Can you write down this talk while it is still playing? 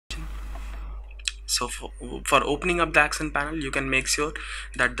So for opening up the action panel, you can make sure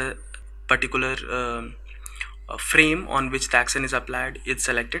that the particular frame on which the action is applied is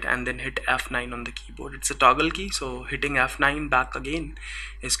selected, and then hit F9 on the keyboard. It's a toggle key, so hitting F9 back again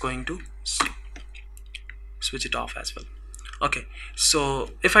is going to switch it off as well. Okay,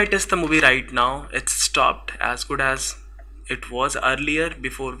 so if I test the movie right now, it's stopped as good as it was earlier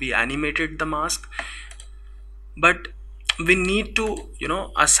before we animated the mask. But we need to,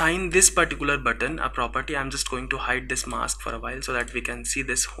 assign this particular button a property. I'm just going to hide this mask for a while so that we can see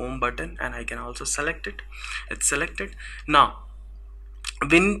this home button, and I can also select it. It's selected. Now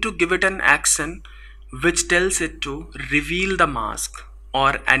we need to give it an action which tells it to reveal the mask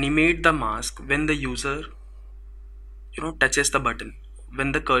or animate the mask when the user touches the button,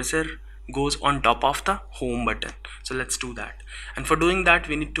 when the cursor goes on top of the home button. So let's do that. And for doing that,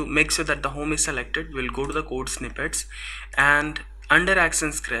 we need to make sure that the home is selected. We'll go to the code snippets, and under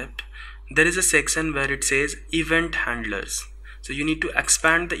action script there is a section where it says event handlers. So you need to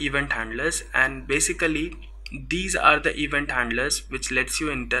expand the event handlers, and basically these are the event handlers which lets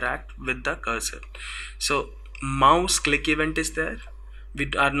you interact with the cursor. So mouse click event is there. We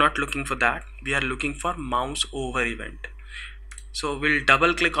are not looking for that. We are looking for mouse over event. So we'll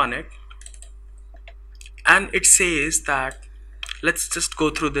double click on it, and it says that, let's just go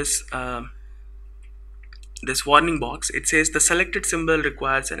through this this warning box. It says the selected symbol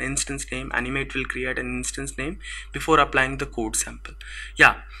requires an instance name. Animate will create an instance name before applying the code sample.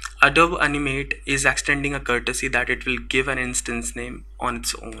 Yeah, Adobe Animate is extending a courtesy that it will give an instance name on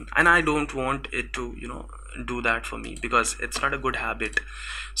its own, and I don't want it to do that for me, because it's not a good habit.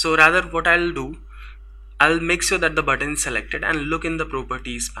 So rather what I'll do, I'll make sure that the button is selected and look in the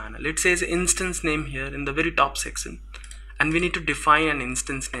properties panel. It says instance name here in the very top section, and we need to define an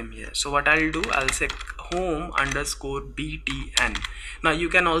instance name here. So what I'll do, I'll say home underscore btn. Now you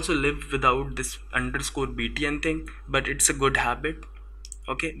can also live without this underscore btn thing, but it's a good habit.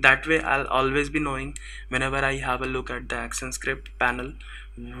 Okay, that way I'll always be knowing whenever I have a look at the action script panel,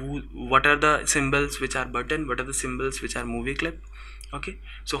 what are the symbols which are button, what are the symbols which are movie clip. Okay,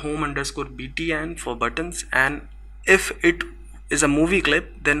 so home underscore btn for buttons, and if it is a movie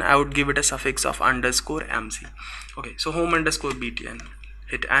clip, then I would give it a suffix of underscore mc. Okay, so home underscore btn,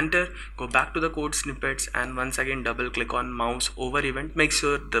 hit enter, go back to the code snippets, and once again double click on mouse over event. Make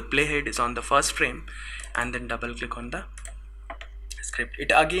sure the playhead is on the first frame, and then double click on the script.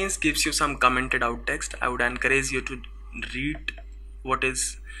 It again gives you some commented out text. I would encourage you to read what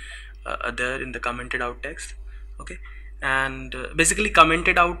is there in the commented out text. Okay, and basically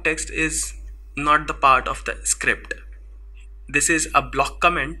commented out text is not the part of the script. This is a block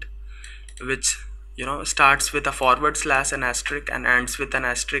comment which starts with a forward slash and asterisk and ends with an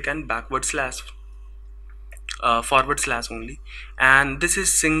asterisk and backward slash, forward slash only. And this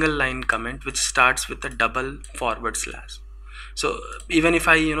is single line comment which starts with a double forward slash. So even if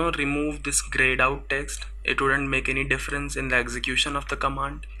I remove this grayed out text, it wouldn't make any difference in the execution of the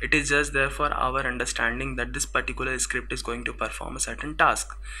command. It is just there for our understanding that this particular script is going to perform a certain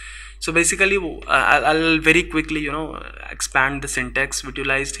task. So basically I'll very quickly expand the syntax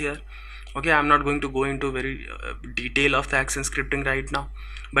utilized here. Okay, I'm not going to go into very detail of the action scripting right now,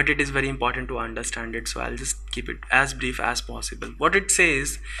 but it is very important to understand it, so I'll just keep it as brief as possible. What it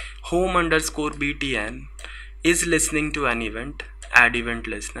says, home underscore btn is listening to an event, add event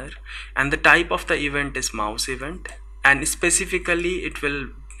listener, and the type of the event is mouse event, and specifically it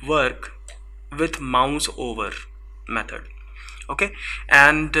will work with mouse over method. Okay,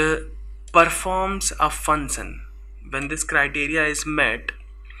 and performs a function. When this criteria is met,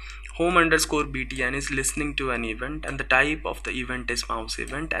 home underscore btn is listening to an event, and the type of the event is mouse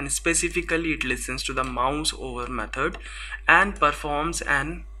event, and specifically it listens to the mouse over method and performs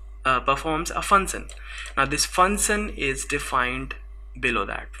a function. Now this function is defined below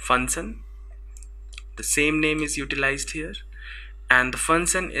that. Function, the same name is utilized here, and the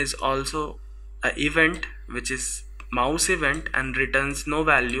function is also an event which is mouse event and returns no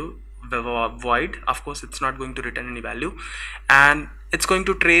value, void. Of course it's not going to return any value, and it's going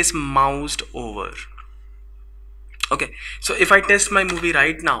to trace moused over. Okay, so if I test my movie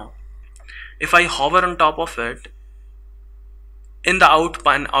right now, if I hover on top of it, in the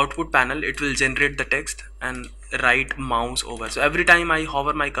output panel it will generate the text and write mouse over. So every time I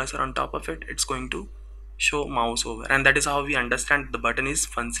hover my cursor on top of it, it's going to show mouse over, and that is how we understand the button is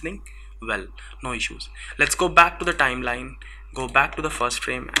functioning well, no issues. Let's go back to the timeline, go back to the first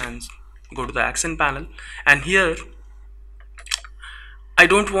frame, and go to the action panel. And here I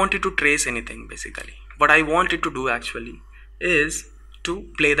don't want it to trace anything. Basically what I want it to do actually is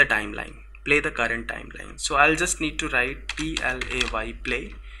to play the timeline, play the current timeline. So I'll just need to write play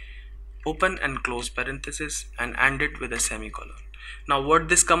play, open and close parenthesis, and end it with a semicolon. Now what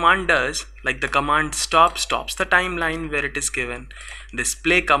this command does, like the command stop stops the timeline where it is given, this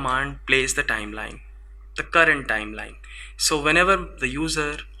play command plays the timeline, the current timeline. So whenever the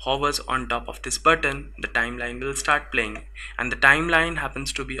user hovers on top of this button, the timeline will start playing, and the timeline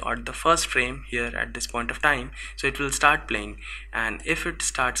happens to be at the first frame here at this point of time, so it will start playing. And if it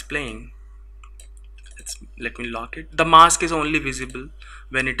starts playing, let me lock it. The mask is only visible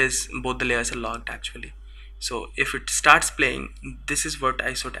when it is both the layers are locked actually. So if it starts playing, this is what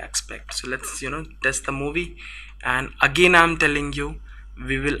I should expect. So let's test the movie, and again I'm telling you,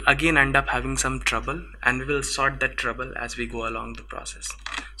 we will again end up having some trouble, and we will sort that trouble as we go along the process.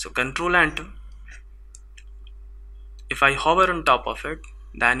 So control enter. If I hover on top of it,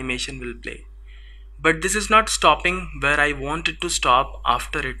 the animation will play, but this is not stopping where I want it to stop.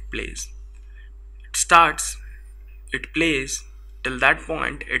 After it plays, it starts, it plays till that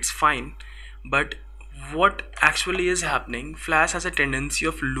point, it's fine. But what actually is happening, Flash has a tendency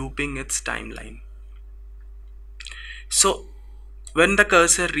of looping its timeline. So when the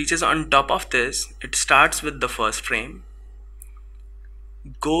cursor reaches on top of this, it starts with the first frame,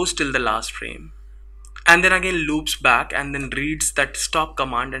 goes till the last frame, and then again loops back and then reads that stop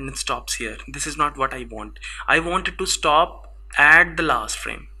command and it stops here. This is not what I want. I want it to stop at the last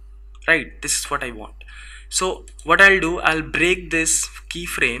frame, right? This is what I want. So what I'll do, I'll break this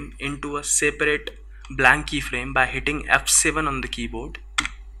keyframe into a separate blank keyframe by hitting F7 on the keyboard.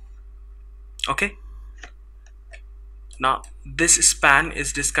 Okay, now this span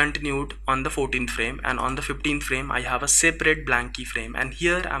is discontinued on the 14th frame, and on the 15th frame I have a separate blank keyframe, and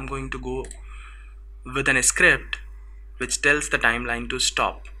here I'm going to go with an script which tells the timeline to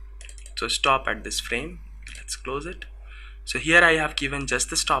stop. So stop at this frame. Let's close it. So here I have given just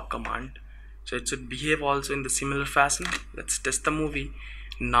the stop command, so it should behave also in the similar fashion. Let's test the movie.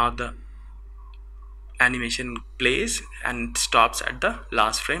 Now the animation plays and stops at the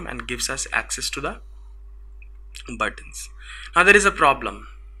last frame and gives us access to the buttons. Now there is a problem.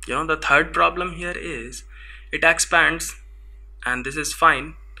 The third problem here is it expands, and this is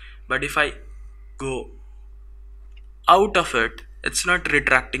fine, but if I go out of it, it's not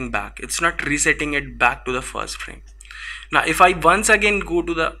retracting back, it's not resetting it back to the first frame. Now if I once again go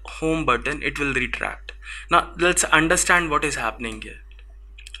to the home button, it will retract. Now let's understand what is happening here.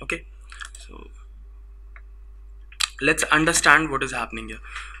 Okay, so let's understand what is happening here.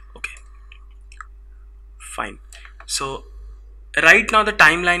 Okay, fine. So right now the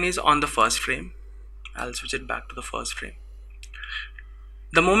timeline is on the first frame. I'll switch it back to the first frame.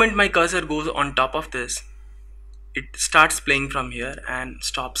 The moment my cursor goes on top of this, it starts playing from here and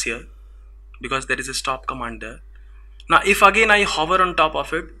stops here because there is a stop command there. Now if again I hover on top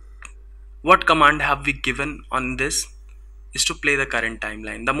of it, what command have we given on this is to play the current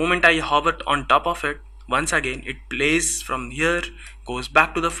timeline. The moment I hover on top of it, once again it plays from here, goes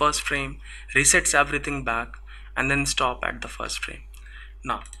back to the first frame, resets everything back, and then stop at the first frame.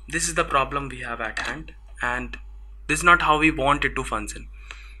 Now this is the problem we have at hand, and this is not how we want it to function.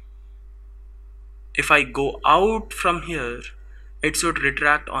 If I go out from here, it should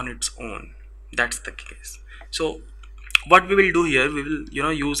retract on its own. That's the case. So what we will do here, we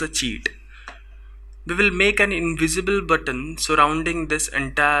will use a cheat. We will make an invisible button surrounding this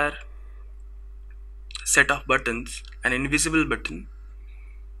entire set of buttons, an invisible button,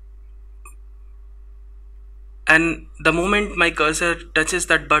 and the moment my cursor touches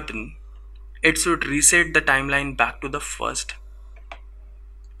that button, it should reset the timeline back to the first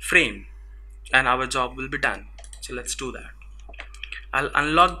frame, and our job will be done. So let's do that. I'll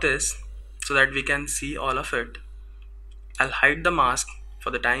unlock this so that we can see all of it. I'll hide the mask for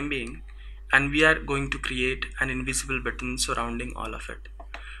the time being, and we are going to create an invisible button surrounding all of it.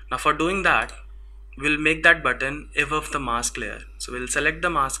 Now for doing that, we'll make that button above the mask layer. So we'll select the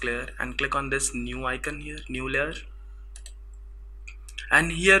mask layer and click on this new icon here, new layer,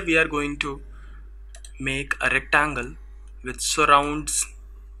 and here we are going to make a rectangle which surrounds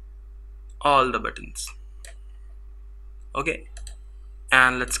all the buttons. Okay,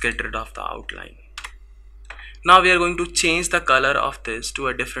 and let's get rid of the outline. Now we are going to change the color of this to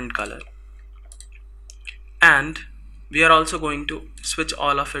a different color, and we are also going to switch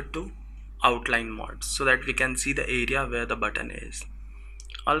all of it to outline mode so that we can see the area where the button is.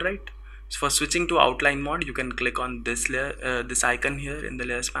 Alright, so for switching to outline mode, you can click on this layer, this icon here in the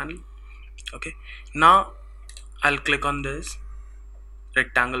layers panel. Okay, now I'll click on this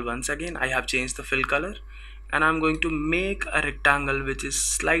rectangle once again. I have changed the fill color, and I'm going to make a rectangle which is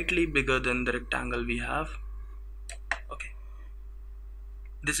slightly bigger than the rectangle we have. Okay,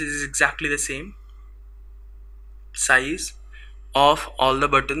 this is exactly the same size, of all the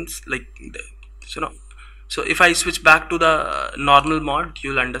buttons, like so no. So if I switch back to the normal mode,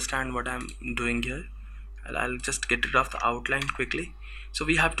 you'll understand what I'm doing here. I'll just get rid of the outline quickly. So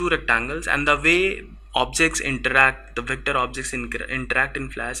we have two rectangles, and the way objects interact, the vector objects interact in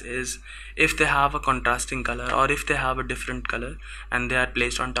Flash is if they have a contrasting color or if they have a different color and they are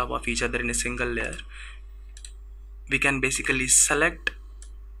placed on top of each other in a single layer, we can basically select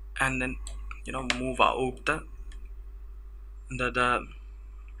and then move out the the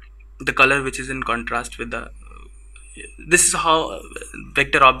the color which is in contrast with the this is how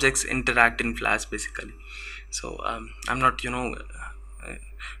vector objects interact in Flash basically. So I'm not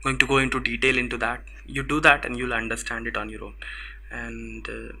going to go into detail into that. You do that and you'll understand it on your own. And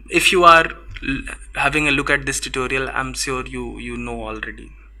if you are having a look at this tutorial, I'm sure you know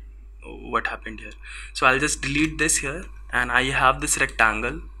already what happened here. So I'll just delete this here, and I have this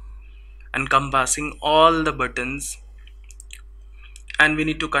rectangle encompassing all the buttons, and we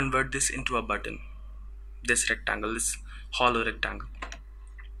need to convert this into a button, this rectangle, this hollow rectangle.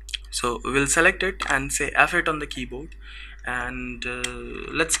 So we'll select it and say F8 on the keyboard, and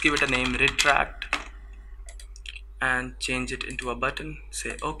let's give it a name, retract, and change it into a button.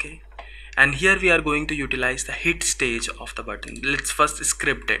 Say OK, and here we are going to utilize the hit stage of the button. Let's first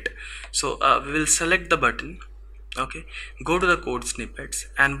script it. So we will select the button. Okay, go to the code snippets,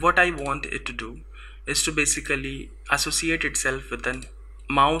 and what I want it to do is to basically associate itself with an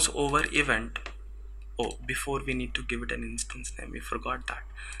mouse over event. Oh, before we need to give it an instance name, we forgot that.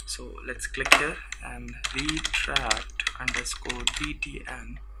 So let's click here and retract underscore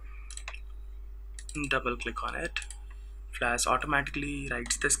btn, double click on it. Flash automatically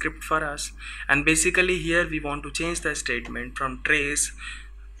writes the script for us, and basically here we want to change the statement from trace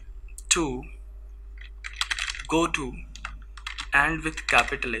to go to and with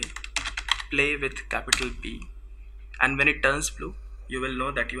capital A, play with capital P, and when it turns blue you will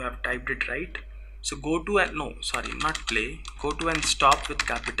know that you have typed it right. So go to and no, sorry, not play, go to and stop with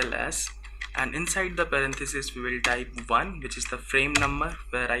capital S, and inside the parenthesis we will type 1, which is the frame number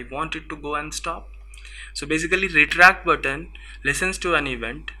where I want it to go and stop. So basically retract button listens to an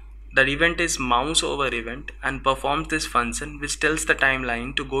event, that event is mouse over event, and performs this function which tells the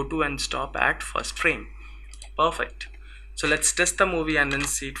timeline to go to and stop at first frame. Perfect. So let's test the movie and then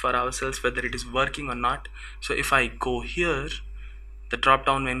see it for ourselves whether it is working or not. So if I go here, the drop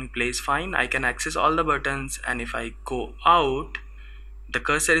down menu plays fine, I can access all the buttons, and if I go out, the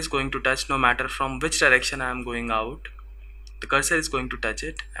cursor is going to touch no matter from which direction I am going out. The cursor is going to touch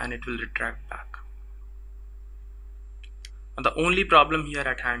it and it will retract back. The only problem here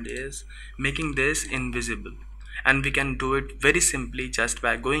at hand is making this invisible, and we can do it very simply just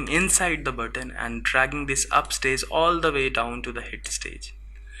by going inside the button and dragging this up stage all the way down to the hit stage.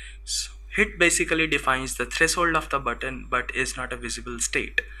 So hit basically defines the threshold of the button but is not a visible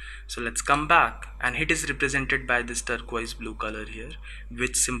state. So let's come back, and hit is represented by this turquoise blue color here,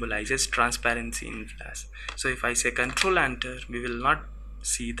 which symbolizes transparency in Flash. So if I say Control Enter, we will not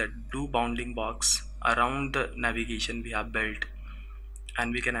see that blue bounding box around the navigation we have built,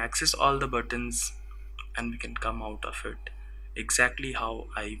 and we can access all the buttons and we can come out of it exactly how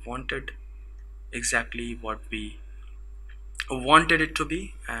I wanted, exactly what we wanted it to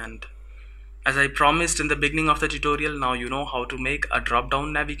be. And as I promised in the beginning of the tutorial, now you know how to make a drop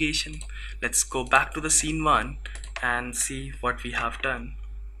down navigation. Let's go back to the scene 1 and see what we have done,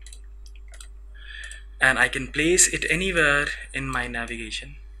 and I can place it anywhere in my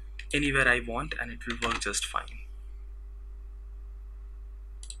navigation, anywhere I want, and it will work just fine.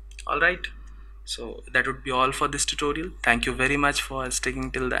 Alright, so that would be all for this tutorial. Thank you very much for sticking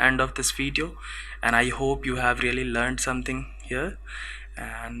till the end of this video, and I hope you have really learned something here.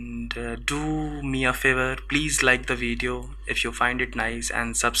 And do me a favor, please like the video if you find it nice,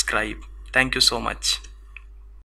 and subscribe. Thank you so much.